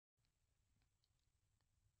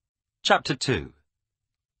Chapter 2.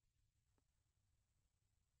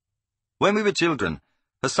 When we were children,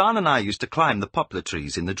 Hassan and I used to climb the poplar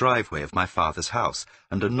trees in the driveway of my father's house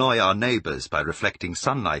and annoy our neighbours by reflecting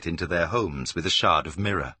sunlight into their homes with a shard of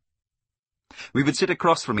mirror. We would sit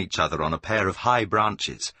across from each other on a pair of high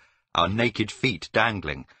branches, our naked feet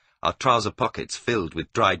dangling, our trouser pockets filled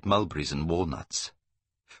with dried mulberries and walnuts.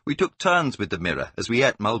 We took turns with the mirror as we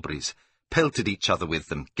ate mulberries, pelted each other with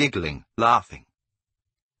them, giggling, laughing.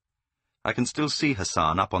 I can still see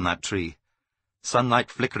Hassan up on that tree,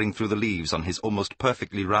 sunlight flickering through the leaves on his almost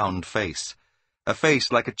perfectly round face, a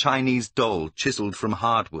face like a Chinese doll chiselled from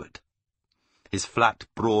hardwood. His flat,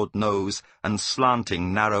 broad nose and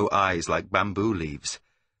slanting, narrow eyes like bamboo leaves.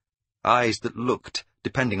 Eyes that looked,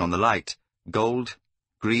 depending on the light, gold,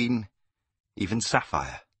 green, even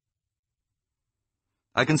sapphire.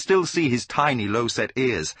 I can still see his tiny, low-set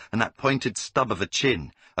ears and that pointed stub of a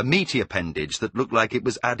chin, a meaty appendage that looked like it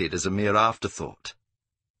was added as a mere afterthought.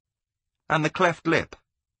 And the cleft lip,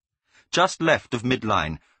 just left of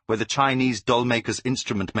midline, where the Chinese doll-maker's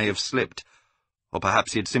instrument may have slipped, or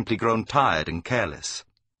perhaps he had simply grown tired and careless.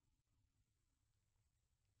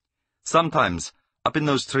 Sometimes, up in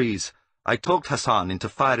those trees, I talked Hassan into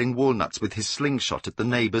firing walnuts with his slingshot at the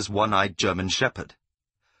neighbour's one-eyed German shepherd.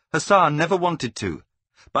 Hassan never wanted to,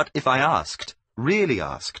 but if I asked, really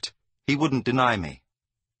asked, he wouldn't deny me.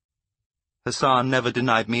 Hassan never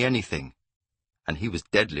denied me anything, and he was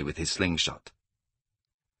deadly with his slingshot.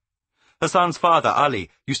 Hassan's father, Ali,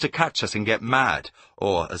 used to catch us and get mad,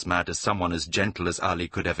 or as mad as someone as gentle as Ali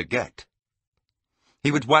could ever get.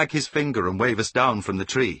 He would wag his finger and wave us down from the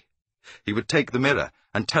tree. He would take the mirror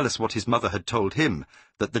and tell us what his mother had told him,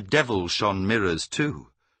 that the devil shone mirrors too,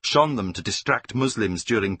 shone them to distract Muslims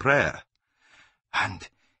during prayer. And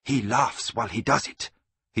he laughs while he does it,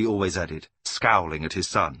 he always added, scowling at his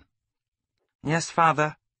son. Yes,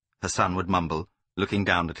 father, Hassan would mumble, looking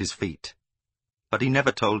down at his feet. But he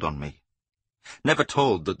never told on me. Never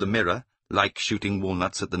told that the mirror, like shooting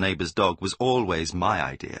walnuts at the neighbour's dog, was always my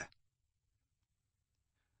idea.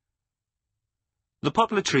 The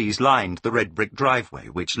poplar trees lined the red brick driveway,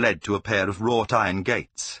 which led to a pair of wrought iron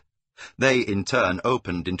gates. They, in turn,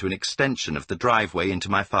 opened into an extension of the driveway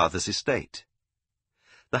into my father's estate.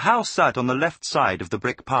 The house sat on the left side of the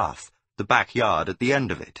brick path, the backyard at the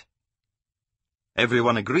end of it.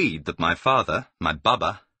 Everyone agreed that my father, my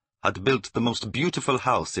Baba, had built the most beautiful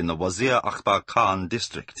house in the Wazir Akbar Khan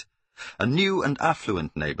district, a new and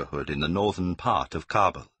affluent neighbourhood in the northern part of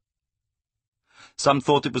Kabul. Some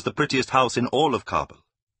thought it was the prettiest house in all of Kabul.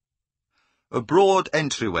 A broad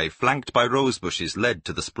entryway flanked by rose bushes led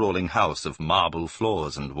to the sprawling house of marble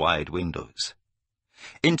floors and wide windows.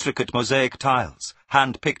 Intricate mosaic tiles,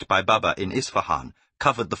 hand-picked by Baba in Isfahan,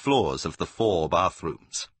 covered the floors of the 4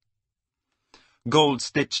 bathrooms.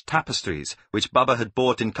 Gold-stitched tapestries, which Baba had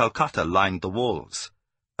bought in Calcutta, lined the walls.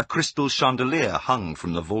 A crystal chandelier hung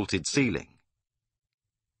from the vaulted ceiling.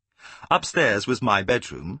 Upstairs was my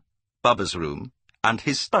bedroom, Baba's room, and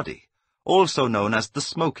his study, also known as the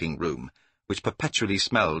smoking room, which perpetually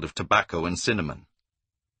smelled of tobacco and cinnamon.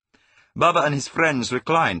 Baba and his friends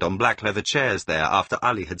reclined on black leather chairs there after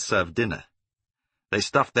Ali had served dinner. They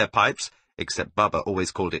stuffed their pipes, except Baba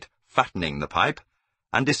always called it fattening the pipe,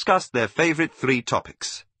 and discussed their favourite 3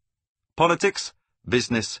 topics: politics,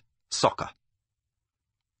 business, soccer.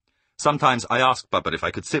 Sometimes I asked Baba if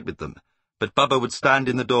I could sit with them, but Baba would stand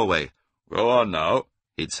in the doorway. "Go on now,"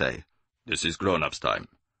 he'd say. "This is grown-ups' time.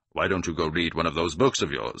 Why don't you go read one of those books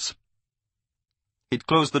of yours?" He'd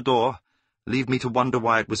close the door, leave me to wonder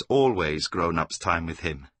why it was always grown-ups' time with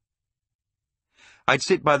him. I'd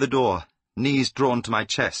sit by the door, knees drawn to my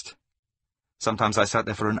chest. Sometimes I sat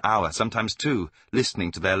there for an hour, sometimes 2,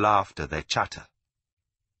 listening to their laughter, their chatter.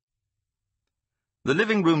 The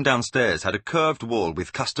living room downstairs had a curved wall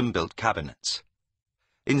with custom-built cabinets.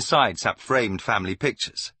 Inside sat framed family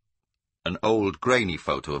pictures. An old, grainy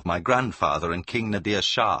photo of my grandfather and King Nadir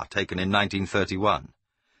Shah, taken in 1931,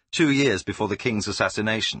 2 years before the king's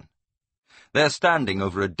assassination. They're standing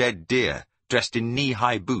over a dead deer, dressed in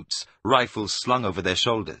knee-high boots, rifles slung over their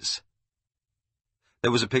shoulders.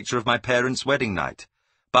 There was a picture of my parents' wedding night,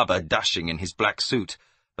 Baba dashing in his black suit,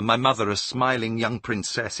 and my mother a smiling young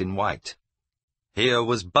princess in white. Here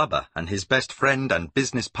was Baba and his best friend and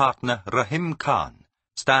business partner, Rahim Khan,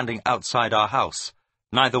 standing outside our house,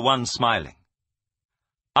 neither one smiling.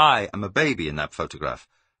 I am a baby in that photograph,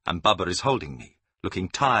 and Baba is holding me, looking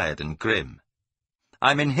tired and grim.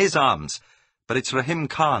 I'm in his arms, but it's Rahim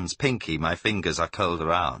Khan's pinky my fingers are curled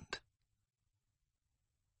around.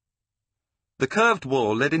 The curved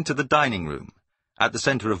wall led into the dining room, at the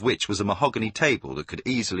centre of which was a mahogany table that could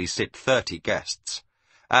easily sit 30 guests,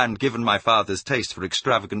 and given my father's taste for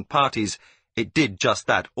extravagant parties, it did just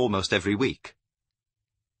that almost every week.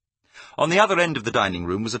 On the other end of the dining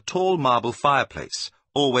room was a tall marble fireplace,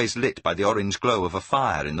 always lit by the orange glow of a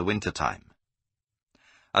fire in the winter-time.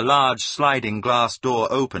 A large sliding glass door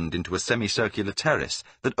opened into a semicircular terrace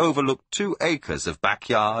that overlooked 2 acres of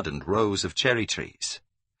backyard and rows of cherry trees.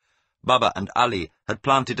 Baba and Ali had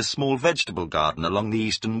planted a small vegetable garden along the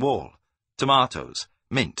eastern wall, tomatoes,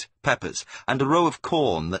 mint, peppers, and a row of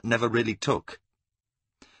corn that never really took.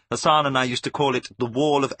 Hassan and I used to call it the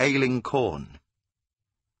Wall of Ailing Corn.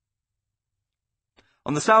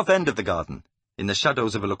 On the south end of the garden, in the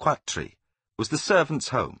shadows of a loquat tree, was the servants'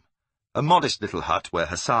 home, a modest little hut where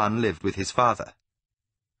Hassan lived with his father.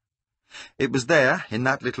 It was there, in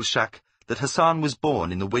that little shack, that Hassan was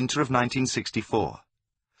born in the winter of 1964,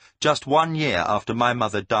 just 1 year after my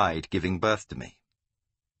mother died giving birth to me.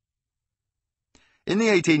 In the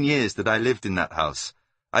 18 years that I lived in that house,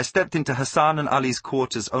 I stepped into Hassan and Ali's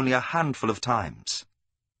quarters only a handful of times.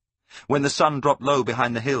 When the sun dropped low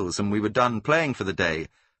behind the hills and we were done playing for the day,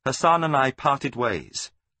 Hassan and I parted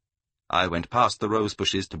ways. I went past the rose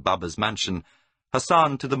bushes to Baba's mansion,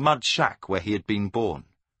 Hassan to the mud shack where he had been born,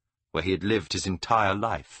 where he had lived his entire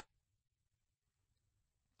life.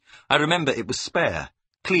 I remember it was spare,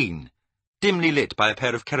 clean, dimly lit by a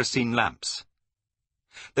pair of kerosene lamps.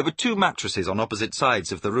 There were 2 mattresses on opposite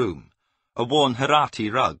sides of the room, a worn Herati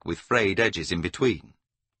rug with frayed edges in between,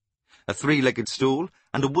 a 3-legged stool,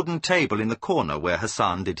 and a wooden table in the corner where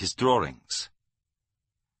Hassan did his drawings.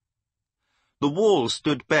 The wall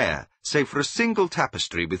stood bare, save for a single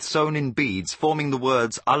tapestry with sewn-in beads forming the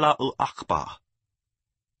words Allahu Akbar.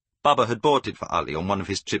 Baba had bought it for Ali on one of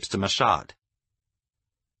his trips to Mashhad.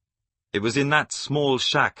 It was in that small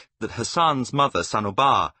shack that Hassan's mother,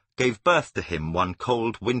 Sanobar, gave birth to him one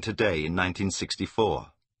cold winter day in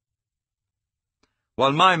 1964.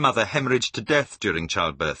 While my mother hemorrhaged to death during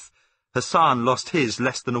childbirth, Hassan lost his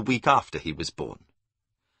less than a week after he was born.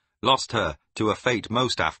 Lost her to a fate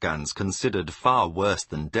most Afghans considered far worse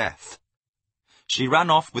than death. She ran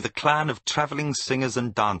off with a clan of travelling singers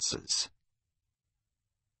and dancers.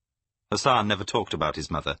 Hassan never talked about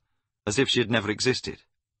his mother, as if she had never existed.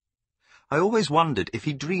 I always wondered if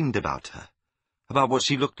he dreamed about her, about what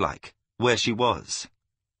she looked like, where she was.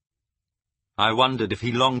 I wondered if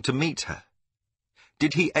he longed to meet her.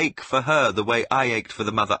 Did he ache for her the way I ached for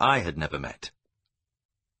the mother I had never met?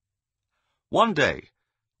 One day,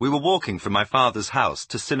 we were walking from my father's house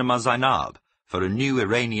to Cinema Zainab for a new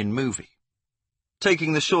Iranian movie,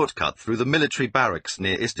 taking the shortcut through the military barracks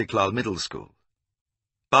near Istiklal Middle School.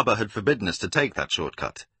 Baba had forbidden us to take that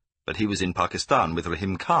shortcut, but he was in Pakistan with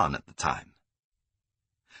Rahim Khan at the time.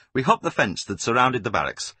 We hopped the fence that surrounded the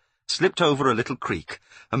barracks, slipped over a little creek,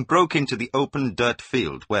 and broke into the open dirt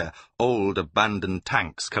field where old abandoned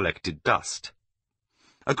tanks collected dust.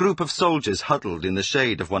 A group of soldiers huddled in the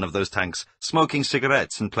shade of one of those tanks, smoking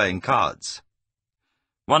cigarettes and playing cards.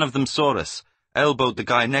 One of them saw us, elbowed the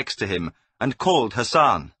guy next to him, and called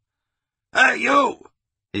Hassan. "Hey, you!"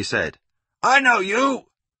 he said. "I know you!"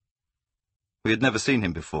 We had never seen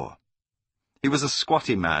him before. He was a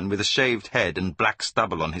squatty man with a shaved head and black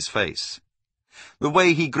stubble on his face. The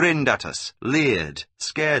way he grinned at us, leered,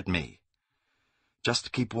 scared me.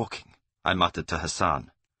 "Just keep walking," I muttered to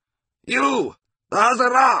Hassan. "You, the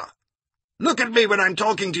Hazara! Look at me when I'm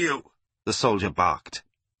talking to you," the soldier barked.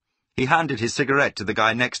 He handed his cigarette to the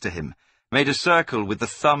guy next to him, made a circle with the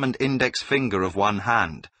thumb and index finger of one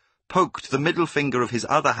hand, poked the middle finger of his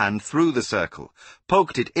other hand through the circle,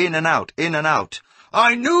 poked it in and out, in and out.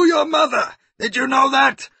 "I knew your mother! Did you know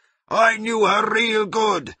that? I knew her real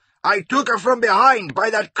good. I took her from behind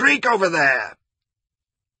by that creek over there."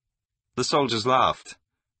 The soldiers laughed.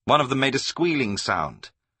 One of them made a squealing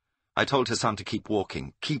sound. I told Hassan to keep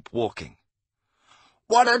walking, keep walking.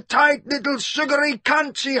 "What a tight little sugary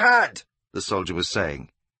cunt she had," the soldier was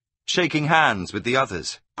saying, shaking hands with the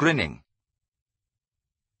others, grinning.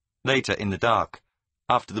 Later, in the dark,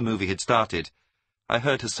 after the movie had started, I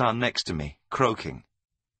heard Hassan next to me, croaking.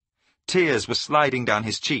 Tears were sliding down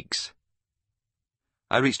his cheeks.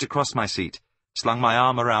 I reached across my seat, slung my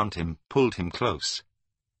arm around him, pulled him close.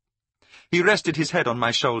 He rested his head on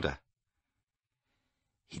my shoulder.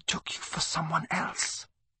 "He took you for someone else,"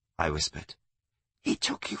 I whispered. "He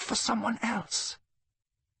took you for someone else."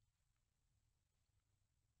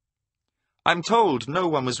 I'm told no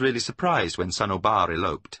one was really surprised when Sanobar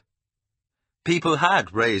eloped. People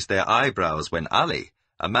had raised their eyebrows when Ali,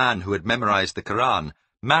 a man who had memorized the Quran,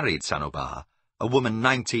 married Sanobar, a woman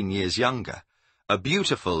 19 years younger, a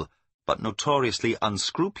beautiful but notoriously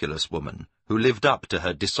unscrupulous woman who lived up to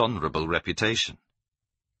her dishonorable reputation.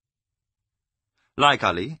 Like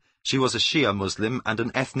Ali, she was a Shia Muslim and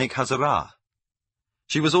an ethnic Hazara.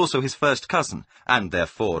 She was also his first cousin, and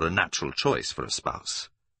therefore a natural choice for a spouse.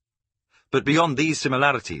 But beyond these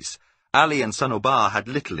similarities, Ali and Sanobar had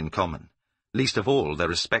little in common, least of all their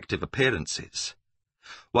respective appearances.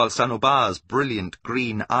 While Sanobar's brilliant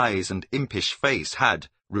green eyes and impish face had,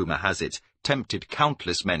 rumour has it, tempted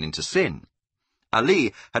countless men into sin,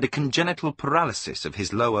 Ali had a congenital paralysis of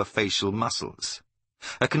his lower facial muscles,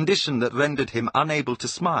 a condition that rendered him unable to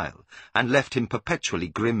smile and left him perpetually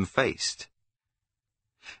grim-faced.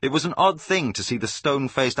 It was an odd thing to see the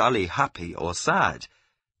stone-faced Ali happy or sad,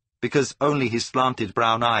 because only his slanted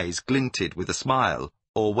brown eyes glinted with a smile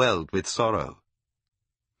or welled with sorrow.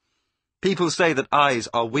 People say that eyes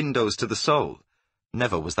are windows to the soul.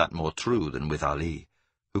 Never was that more true than with Ali,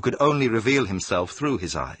 who could only reveal himself through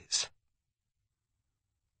his eyes.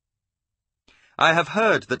 I have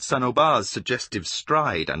heard that Sanobar's suggestive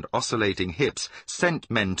stride and oscillating hips sent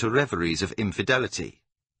men to reveries of infidelity.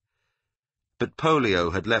 But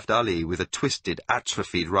polio had left Ali with a twisted,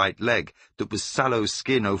 atrophied right leg that was sallow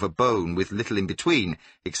skin over bone with little in between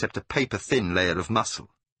except a paper-thin layer of muscle.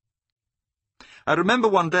 I remember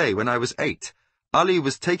one day when I was 8, Ali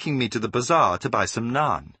was taking me to the bazaar to buy some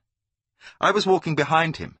naan. I was walking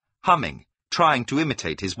behind him, humming, trying to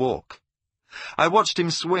imitate his walk. I watched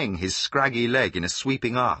him swing his scraggy leg in a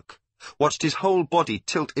sweeping arc, watched his whole body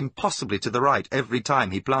tilt impossibly to the right every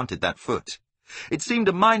time he planted that foot. It seemed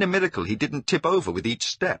a minor miracle he didn't tip over with each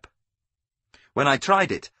step. When I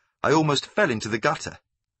tried it, I almost fell into the gutter.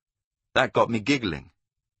 That got me giggling.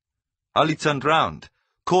 Ali turned round,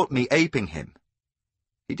 caught me aping him.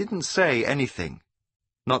 He didn't say anything.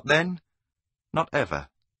 Not then, not ever.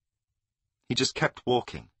 He just kept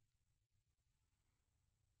walking.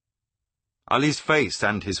 Ali's face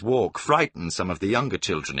and his walk frightened some of the younger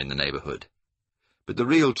children in the neighbourhood. But the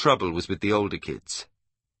real trouble was with the older kids.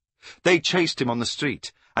 They chased him on the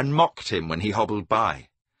street and mocked him when he hobbled by.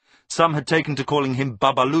 Some had taken to calling him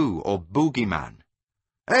Babaloo or Boogeyman.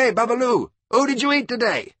 "Hey, Babaloo, who did you eat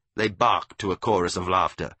today?" they barked to a chorus of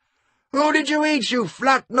laughter. "Who did you eat, you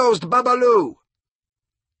flat-nosed Babaloo?"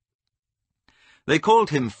 They called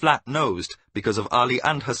him flat-nosed because of Ali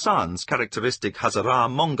and Hassan's characteristic Hazara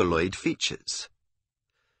mongoloid features.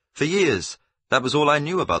 For years, that was all I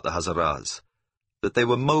knew about the Hazaras, that they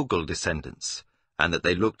were Mughal descendants, and that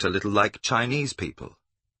they looked a little like Chinese people.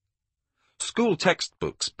 School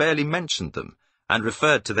textbooks barely mentioned them, and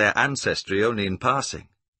referred to their ancestry only in passing.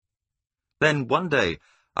 Then, one day,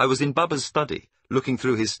 I was in Baba's study, looking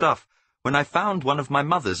through his stuff, when I found one of my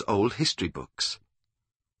mother's old history books.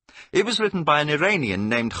 It was written by an Iranian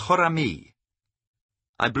named Khorrami.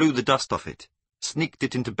 I blew the dust off it, sneaked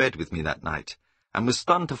it into bed with me that night, and was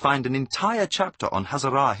stunned to find an entire chapter on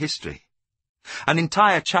Hazara history. An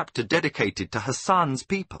entire chapter dedicated to Hassan's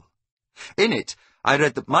people. In it, I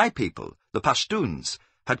read that my people, the Pashtuns,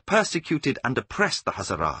 had persecuted and oppressed the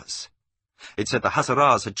Hazaras. It said the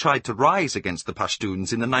Hazaras had tried to rise against the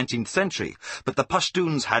Pashtuns in the 19th century, but the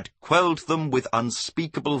Pashtuns had quelled them with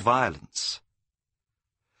unspeakable violence.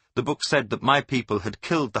 The book said that my people had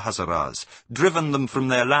killed the Hazaras, driven them from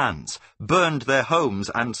their lands, burned their homes,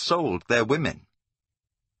 and sold their women.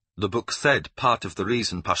 The book said part of the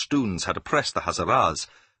reason Pashtuns had oppressed the Hazaras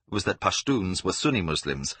was that Pashtuns were Sunni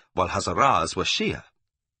Muslims, while Hazaras were Shia.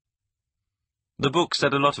 The book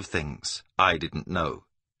said a lot of things I didn't know.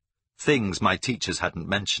 Things my teachers hadn't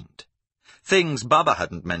mentioned. Things Baba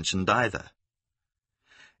hadn't mentioned either.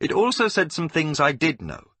 It also said some things I did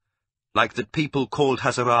know, like that people called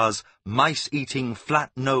Hazaras mice-eating,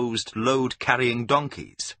 flat-nosed, load-carrying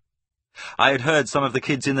donkeys. I had heard some of the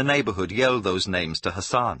kids in the neighbourhood yell those names to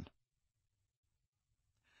Hassan.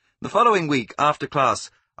 The following week, after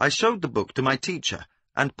class, I showed the book to my teacher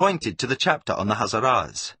and pointed to the chapter on the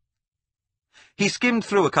Hazaras. He skimmed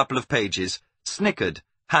through a couple of pages, snickered,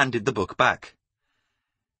 handed the book back.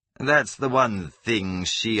 "That's the one thing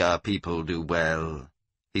Shia people do well,"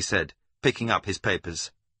 he said, picking up his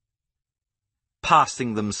papers.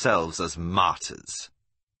 "Passing themselves as martyrs."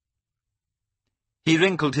 He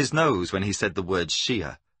wrinkled his nose when he said the word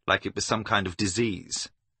Shia, like it was some kind of disease.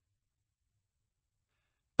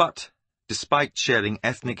 But, despite sharing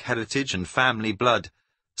ethnic heritage and family blood,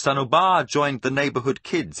 Sanobar joined the neighbourhood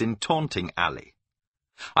kids in taunting Ali.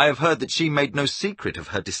 I have heard that she made no secret of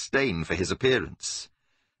her disdain for his appearance.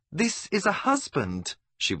 "This is a husband,"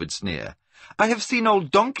 she would sneer. "I have seen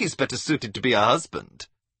old donkeys better suited to be a husband."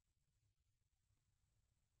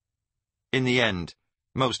 In the end,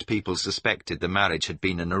 most people suspected the marriage had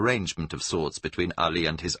been an arrangement of sorts between Ali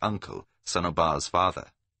and his uncle, Sanobar's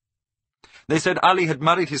father. They said Ali had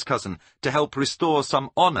married his cousin to help restore some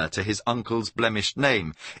honour to his uncle's blemished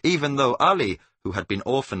name, even though Ali, who had been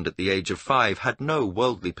orphaned at the age of 5, had no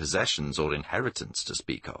worldly possessions or inheritance to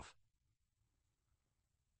speak of.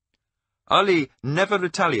 Ali never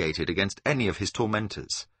retaliated against any of his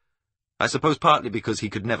tormentors. I suppose partly because he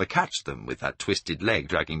could never catch them with that twisted leg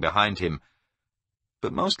dragging behind him,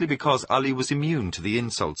 but mostly because Ali was immune to the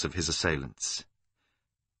insults of his assailants.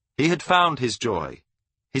 He had found his joy,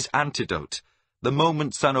 his antidote, the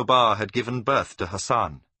moment Sanobar had given birth to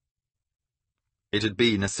Hassan. It had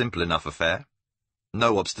been a simple enough affair.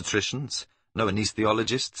 No obstetricians, no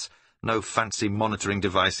anesthesiologists, no fancy monitoring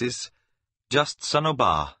devices. Just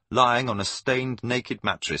Sanobar lying on a stained naked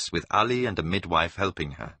mattress with Ali and a midwife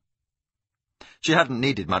helping her. She hadn't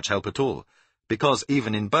needed much help at all, because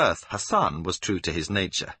even in birth Hassan was true to his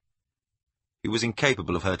nature. He was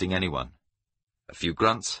incapable of hurting anyone. A few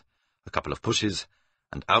grunts, a couple of pushes,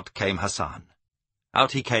 and out came Hassan.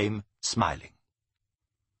 Out he came, smiling.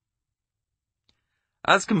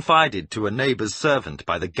 As confided to a neighbour's servant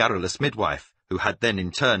by the garrulous midwife, who had then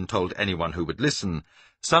in turn told anyone who would listen,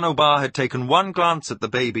 Sanobar had taken one glance at the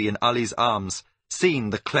baby in Ali's arms, seen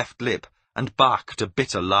the cleft lip, and barked a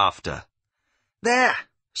bitter laughter. "There,"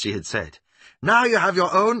 she had said, "now you have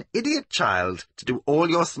your own idiot child to do all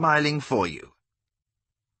your smiling for you."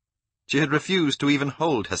 She had refused to even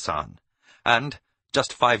hold Hassan, and,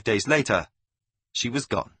 just 5 days later, she was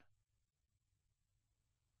gone.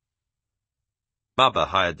 Baba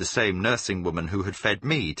hired the same nursing woman who had fed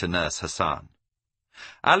me to nurse Hassan.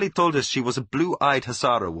 Ali told us she was a blue-eyed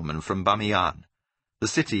Hazara woman from Bamiyan, the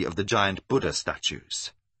city of the giant Buddha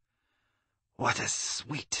statues. "What a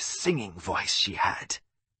sweet singing voice she had,"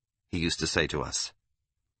 he used to say to us.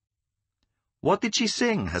 What did she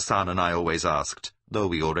sing, Hassan and I always asked, though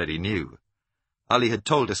we already knew. Ali had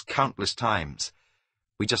told us countless times.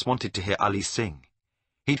 We just wanted to hear Ali sing.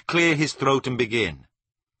 He'd clear his throat and begin.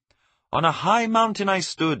 "On a high mountain I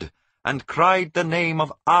stood, and cried the name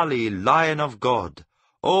of Ali, Lion of God.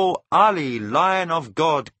 O Ali, Lion of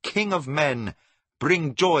God, King of men,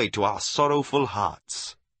 bring joy to our sorrowful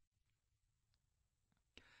hearts."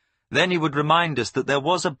 Then he would remind us that there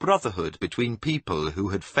was a brotherhood between people who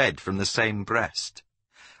had fed from the same breast,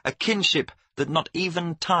 a kinship that not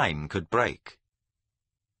even time could break.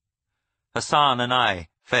 Hassan and I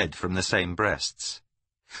fed from the same breasts.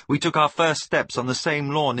 We took our first steps on the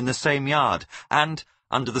same lawn in the same yard, and,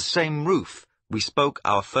 under the same roof, we spoke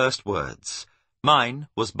our first words. Mine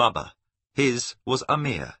was Baba, his was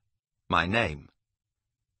Amir, my name.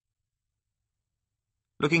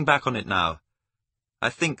 Looking back on it now, I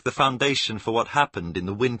think the foundation for what happened in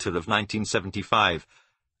the winter of 1975,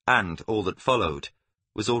 and all that followed,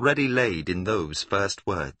 was already laid in those first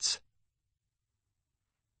words.